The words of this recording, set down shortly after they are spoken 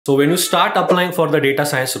So when you start applying for the data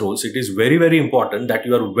science roles, it is very, very important that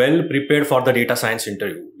you are well prepared for the data science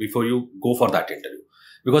interview before you go for that interview.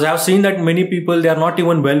 Because I have seen that many people, they are not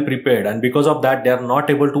even well prepared, and because of that, they are not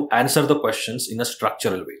able to answer the questions in a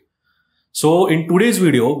structural way. So in today's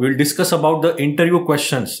video, we'll discuss about the interview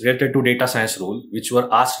questions related to data science role, which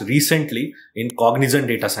were asked recently in Cognizant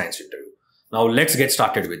data science interview. Now let's get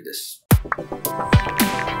started with this.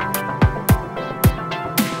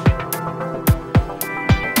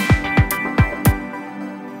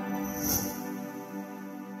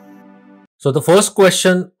 So the first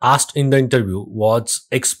question asked in the interview was,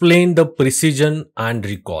 explain the precision and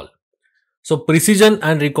recall. So precision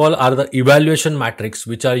and recall are the evaluation metrics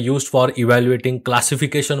which are used for evaluating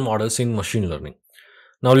classification models in machine learning.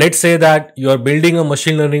 Now let's say that you are building a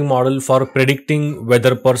machine learning model for predicting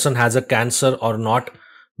whether a person has a cancer or not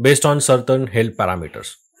based on certain health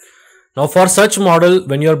parameters. Now for such model,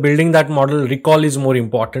 when you are building that model, recall is more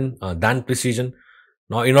important than precision.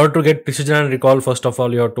 Now, in order to get precision and recall, first of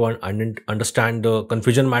all, you have to understand the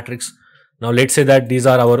confusion matrix. Now, let's say that these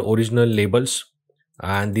are our original labels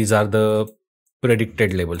and these are the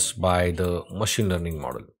predicted labels by the machine learning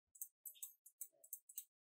model.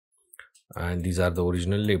 And these are the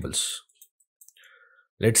original labels.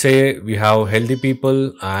 Let's say we have healthy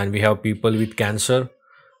people and we have people with cancer.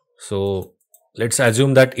 So, let's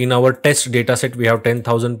assume that in our test data set, we have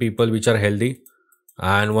 10,000 people which are healthy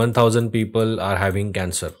and 1,000 people are having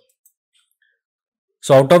cancer.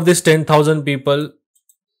 So out of this 10,000 people,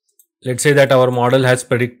 let's say that our model has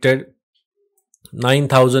predicted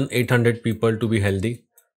 9,800 people to be healthy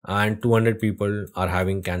and 200 people are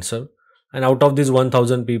having cancer. And out of these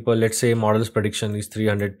 1,000 people, let's say model's prediction is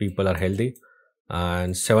 300 people are healthy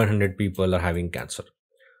and 700 people are having cancer.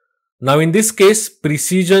 Now in this case,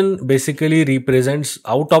 precision basically represents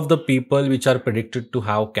out of the people which are predicted to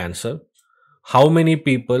have cancer, how many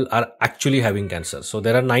people are actually having cancer. So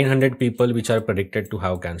there are 900 people which are predicted to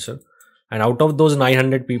have cancer, and out of those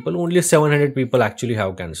 900 people, only 700 people actually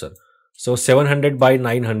have cancer. So 700 by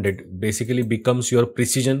 900 basically becomes your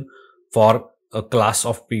precision for a class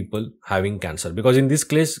of people having cancer, because in this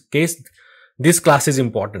case this class is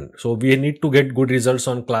important. So we need to get good results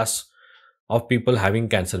on class of people having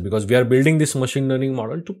cancer, because we are building this machine learning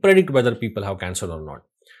model to predict whether people have cancer or not.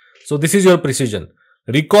 So this is your precision.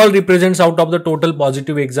 Recall represents out of the total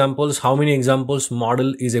positive examples, how many examples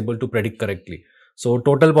model is able to predict correctly. So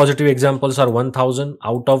total positive examples are 1000.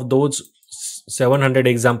 Out of those, 700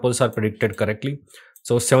 examples are predicted correctly.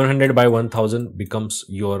 So 700 by 1000 becomes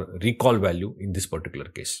your recall value in this particular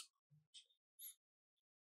case.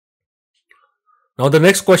 Now the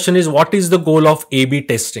next question is, what is the goal of A/B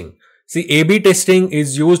testing? See, A/B testing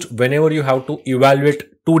is used whenever you have to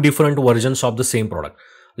evaluate two different versions of the same product.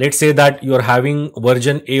 Let's say that you're having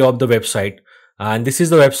version A of the website, and this is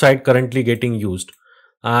the website currently getting used,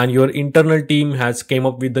 and your internal team has came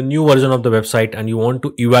up with the new version of the website, and you want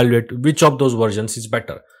to evaluate which of those versions is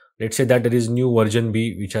better. Let's say that there is new version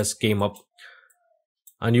B which has came up,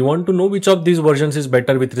 and you want to know which of these versions is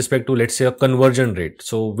better with respect to, let's say, a conversion rate.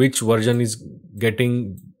 So which version is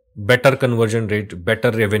getting better conversion rate,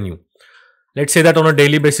 better revenue. Let's say that on a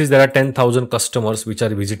daily basis, there are 10,000 customers which are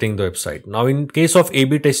visiting the website. Now, in case of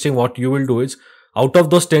A/B testing, what you will do is, out of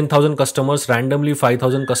those 10,000 customers, randomly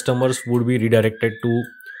 5,000 customers would be redirected to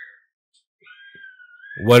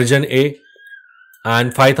version A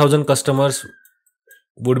and 5,000 customers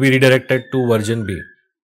would be redirected to version B.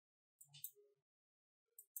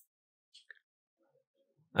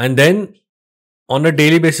 And then on a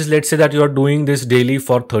daily basis, let's say that you are doing this daily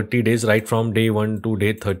for 30 days, right from day 1 to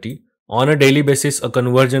day 30. On a daily basis, a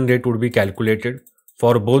conversion rate would be calculated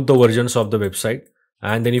for both the versions of the website.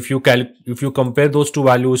 And then if you compare those two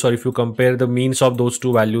values, or if you compare the means of those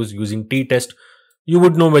two values using t-test, you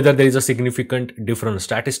would know whether there is a significant difference,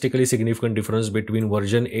 statistically significant difference between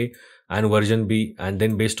version A and version B. And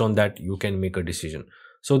then based on that, you can make a decision.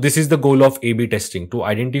 So this is the goal of A/B testing, to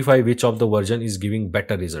identify which of the version is giving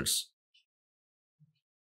better results.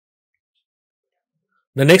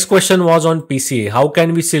 The next question was on PCA. How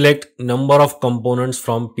can we select number of components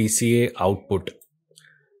from PCA output?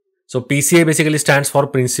 So PCA basically stands for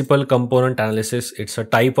Principal Component Analysis. It's a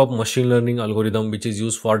type of machine learning algorithm which is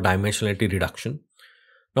used for dimensionality reduction.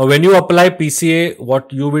 Now, when you apply PCA,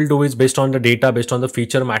 what you will do is, based on the data, based on the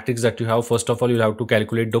feature matrix that you have, first of all, you'll have to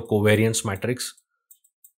calculate the covariance matrix.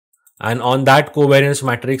 And on that covariance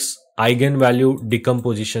matrix, eigenvalue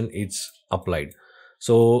decomposition is applied.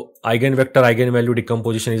 So eigenvector, eigenvalue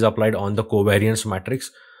decomposition is applied on the covariance matrix.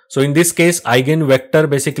 So in this case, eigenvector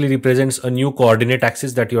basically represents a new coordinate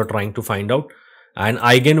axis that you are trying to find out. and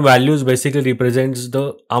eigenvalues basically represents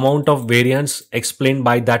the amount of variance explained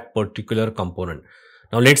by that particular component.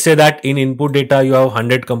 Now let's say that in input data you have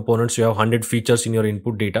 100 components, you have 100 features in your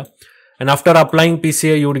input data, and after applying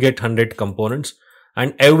PCA you would get 100 components,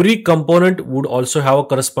 and every component would also have a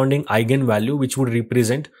corresponding eigenvalue which would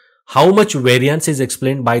represent how much variance is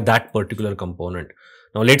explained by that particular component.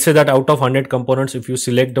 Now let's say that out of 100 components, if you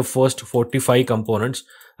select the first 45 components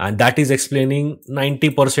and that is explaining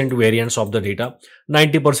 90% variance of the data,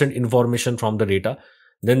 90% information from the data,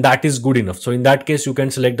 then that is good enough. So in that case, you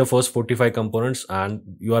can select the first 45 components and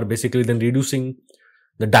you are basically then reducing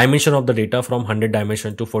the dimension of the data from 100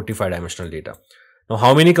 dimension to 45 dimensional data. Now,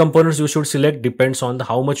 how many components you should select depends on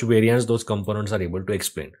how much variance those components are able to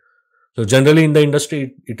explain. So generally in the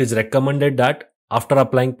industry, it is recommended that after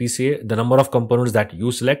applying PCA, the number of components that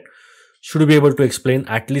you select should be able to explain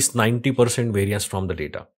at least 90% variance from the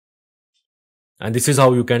data. And this is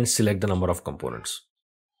how you can select the number of components.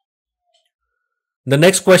 The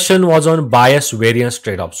next question was on bias variance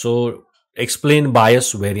trade-off. So explain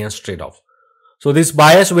bias variance trade-off. So this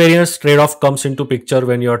bias variance trade-off comes into picture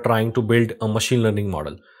when you are trying to build a machine learning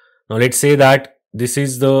model. Now let's say that this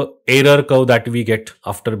is the error curve that we get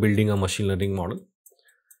after building a machine learning model.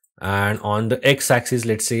 And on the x-axis,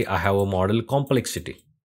 let's say I have a model complexity.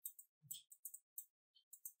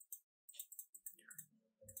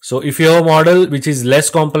 So if you have a model which is less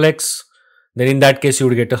complex, then in that case you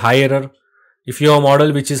would get a high error. If you have a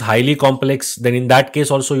model which is highly complex, then in that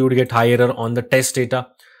case also you would get high error on the test data.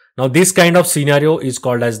 Now this kind of scenario is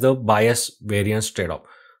called as the bias variance trade-off.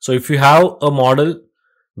 So if you have a model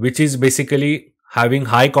which is basically having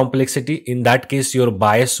high complexity, in that case your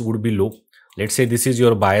bias would be low. Let's say this is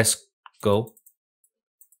your bias curve.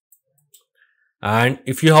 And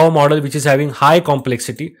if you have a model which is having high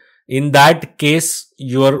complexity, in that case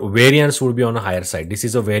your variance would be on a higher side. This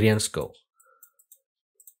is a variance curve.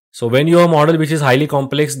 So when you have a model which is highly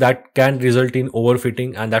complex, that can result in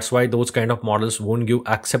overfitting, and that's why those kind of models won't give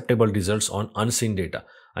acceptable results on unseen data.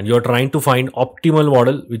 And you're trying to find optimal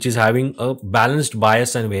model which is having a balanced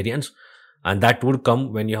bias and variance, and that would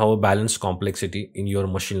come when you have a balanced complexity in your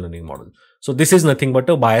machine learning model. So this is nothing but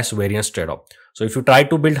a bias variance trade-off. So if you try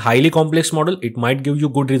to build highly complex model, it might give you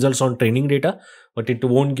good results on training data, but it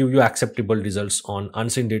won't give you acceptable results on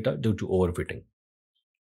unseen data due to overfitting.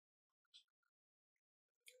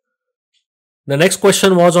 The next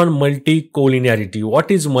question was on multi-collinearity. What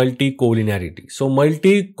is multi-collinearity? So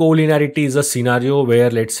multi-collinearity is a scenario where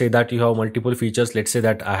let's say that you have multiple features. Let's say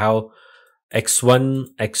that I have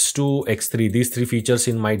x1, x2, x3, these three features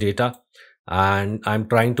in my data, and I'm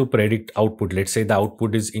trying to predict output. Let's say the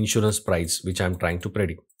output is insurance price, which I'm trying to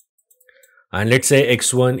predict. And let's say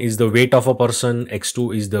x1 is the weight of a person,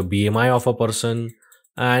 x2 is the BMI of a person,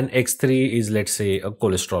 and x3 is, let's say, a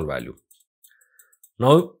cholesterol value.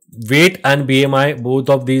 Now, weight and BMI, both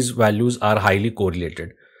of these values are highly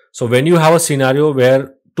correlated. So when you have a scenario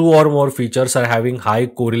where two or more features are having high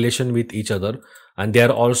correlation with each other and they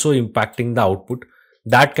are also impacting the output,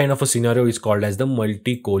 that kind of a scenario is called as the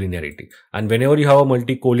multi-collinearity. And whenever you have a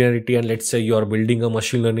multi-collinearity and let's say you are building a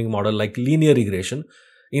machine learning model like linear regression,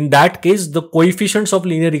 in that case, the coefficients of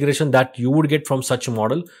linear regression that you would get from such a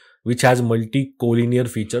model which has multi-collinear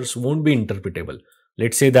features won't be interpretable.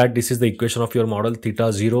 Let's say that this is the equation of your model,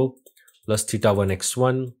 theta 0 plus theta 1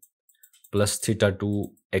 x1 plus theta 2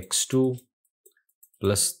 x2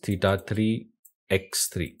 plus theta 3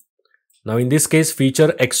 x3. Now in this case,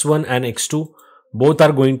 feature x1 and x2 both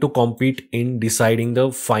are going to compete in deciding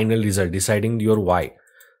the final result, deciding your y.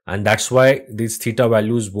 And that's why these theta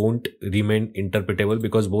values won't remain interpretable,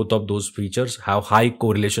 because both of those features have high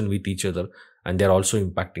correlation with each other and they're also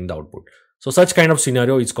impacting the output. So such kind of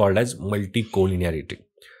scenario is called as multi-collinearity.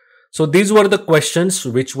 So these were the questions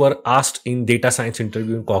which were asked in data science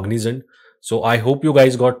interview in Cognizant. So I hope you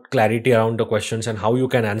guys got clarity around the questions and how you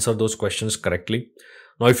can answer those questions correctly.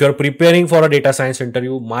 Now, if you're preparing for a data science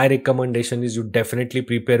interview, my recommendation is you definitely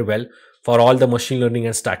prepare well for all the machine learning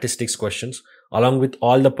and statistics questions, along with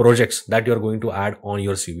all the projects that you're going to add on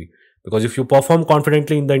your CV. Because if you perform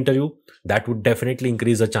confidently in the interview, that would definitely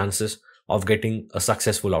increase the chances of getting a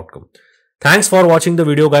successful outcome. Thanks for watching the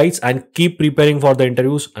video, guys, and keep preparing for the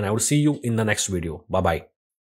interviews, and I will see you in the next video. Bye bye.